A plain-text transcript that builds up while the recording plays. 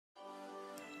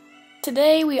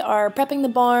Today we are prepping the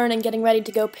barn and getting ready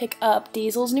to go pick up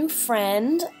Diesel's new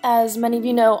friend. As many of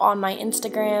you know on my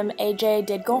Instagram, AJ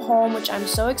did go home, which I'm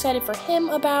so excited for him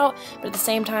about, but at the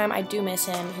same time I do miss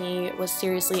him. He was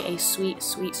seriously a sweet,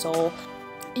 sweet soul.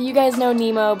 You guys know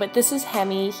Nemo, but this is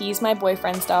Hemi. He's my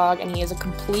boyfriend's dog and he is a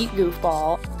complete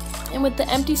goofball. And with the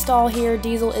empty stall here,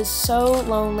 Diesel is so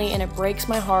lonely and it breaks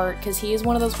my heart because he is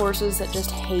one of those horses that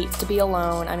just hates to be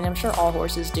alone. I mean, I'm sure all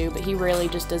horses do, but he really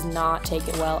just does not take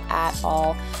it well at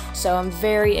all. So I'm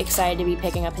very excited to be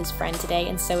picking up his friend today,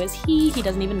 and so is he. He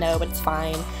doesn't even know, but it's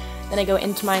fine. Then I go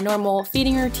into my normal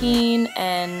feeding routine,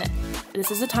 and this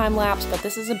is a time lapse, but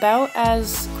this is about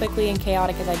as quickly and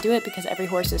chaotic as I do it because every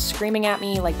horse is screaming at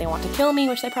me like they want to kill me,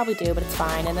 which they probably do, but it's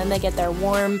fine. And then they get their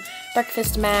warm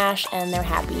breakfast mash and they're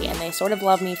happy, and they sort of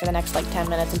love me for the next like 10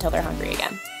 minutes until they're hungry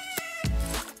again.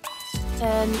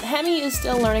 And Hemi is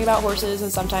still learning about horses,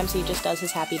 and sometimes he just does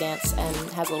his happy dance and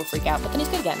has a little freak out, but then he's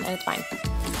good again, and it's fine.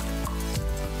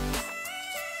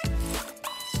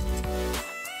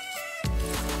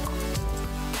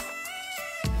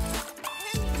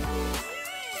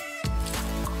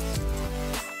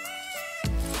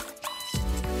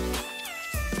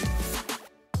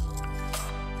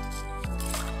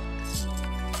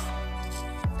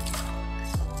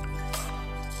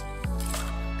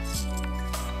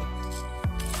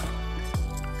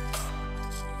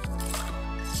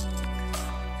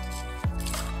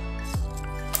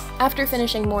 After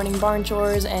finishing morning barn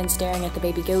chores and staring at the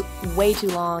baby goat way too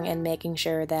long and making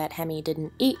sure that Hemi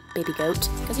didn't eat baby goat,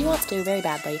 because he wants to very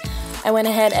badly, I went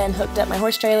ahead and hooked up my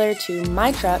horse trailer to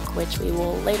my truck, which we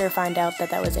will later find out that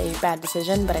that was a bad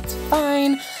decision, but it's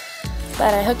fine.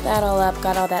 But I hooked that all up,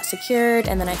 got all that secured,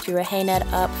 and then I threw a hay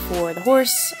net up for the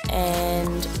horse,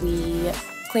 and we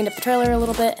cleaned up the trailer a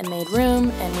little bit and made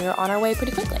room, and we were on our way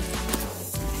pretty quickly.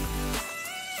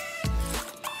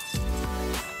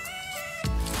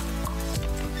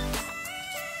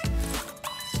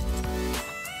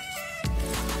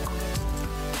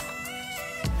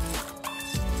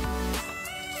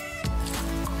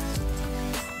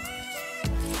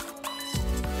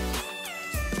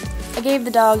 I gave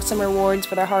the dogs some rewards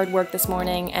for their hard work this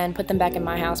morning and put them back in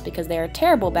my house because they are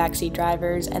terrible backseat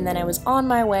drivers, and then I was on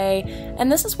my way,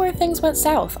 and this is where things went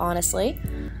south, honestly.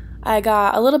 I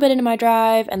got a little bit into my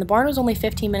drive, and the barn was only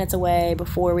 15 minutes away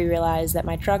before we realized that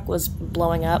my truck was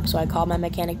blowing up, so I called my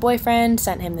mechanic boyfriend,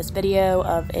 sent him this video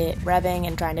of it revving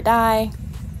and trying to die.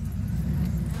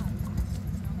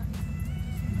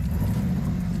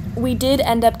 We did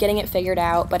end up getting it figured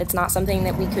out, but it's not something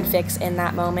that we could fix in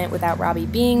that moment without Robbie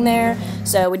being there,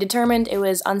 so we determined it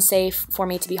was unsafe for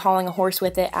me to be hauling a horse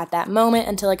with it at that moment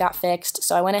until it got fixed,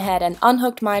 so I went ahead and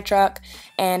unhooked my truck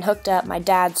and hooked up my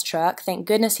dad's truck. Thank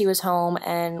goodness he was home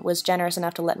and was generous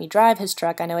enough to let me drive his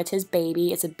truck. I know it's his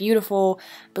baby. It's a beautiful,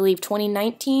 I believe,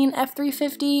 2019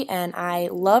 F350, and I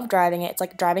love driving it. It's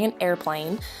like driving an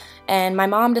airplane. And my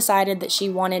mom decided that she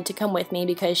wanted to come with me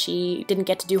because she didn't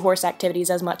get to do horse activities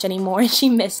as much anymore and she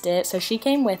missed it, so she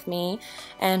came with me.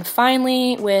 And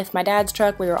finally, with my dad's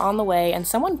truck, we were on the way, and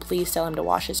someone please tell him to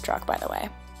wash his truck, by the way.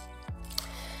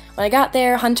 When I got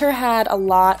there, Hunter had a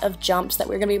lot of jumps that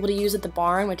we were going to be able to use at the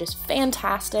barn, which is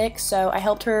fantastic, so I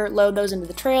helped her load those into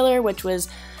the trailer, which was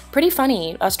pretty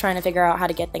funny, us trying to figure out how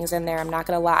to get things in there, I'm not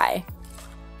going to lie.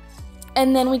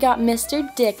 And then we got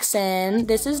Mr. Dixon.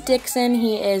 This is Dixon.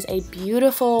 He is a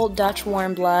beautiful Dutch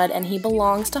warm blood, and he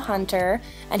belongs to Hunter,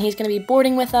 and he's going to be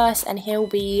boarding with us, and he'll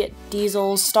be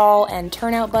Diesel's stall and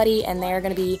turnout buddy, and they're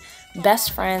going to be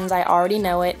best friends. I already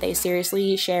know it. They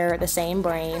seriously share the same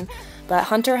brain. But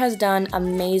Hunter has done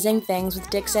amazing things with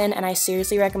Dixon, and I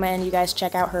seriously recommend you guys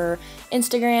check out her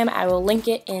Instagram. I will link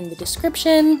it in the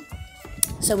description.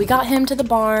 So we got him to the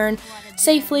barn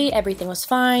safely, everything was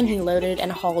fine, he loaded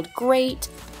and hauled great.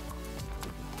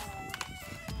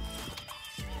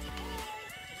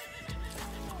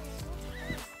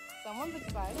 Someone's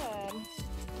excited.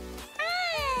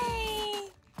 Hi!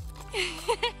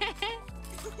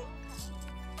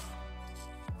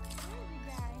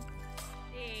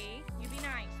 Hey, you be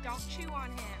nice, don't chew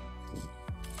on him.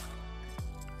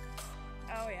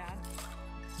 Oh yeah.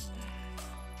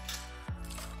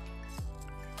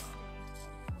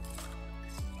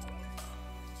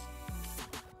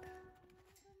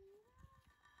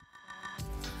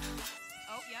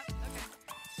 Oh, yep, okay.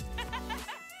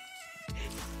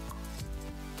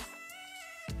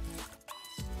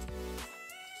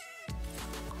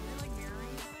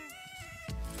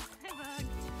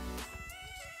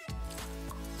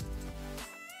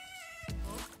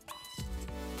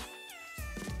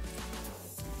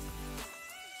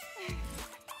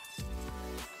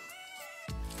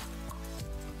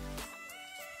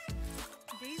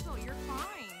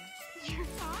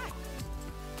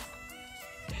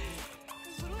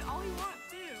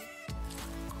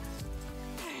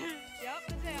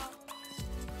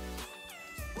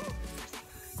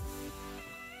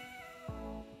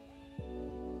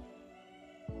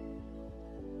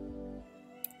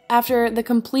 After the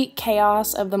complete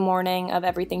chaos of the morning of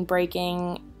everything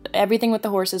breaking, everything with the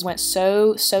horses went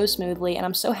so smoothly, and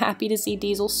I'm so happy to see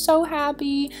Diesel so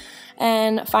happy.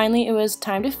 And finally it was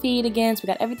time to feed again, so we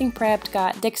got everything prepped,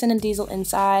 got Dixon and Diesel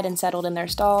inside and settled in their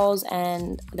stalls,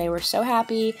 and they were so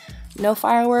happy. No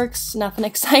fireworks, nothing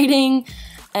exciting,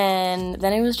 and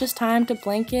then it was just time to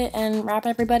blanket and wrap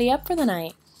everybody up for the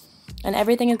night. And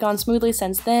everything has gone smoothly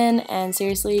since then, and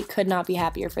seriously could not be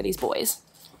happier for these boys.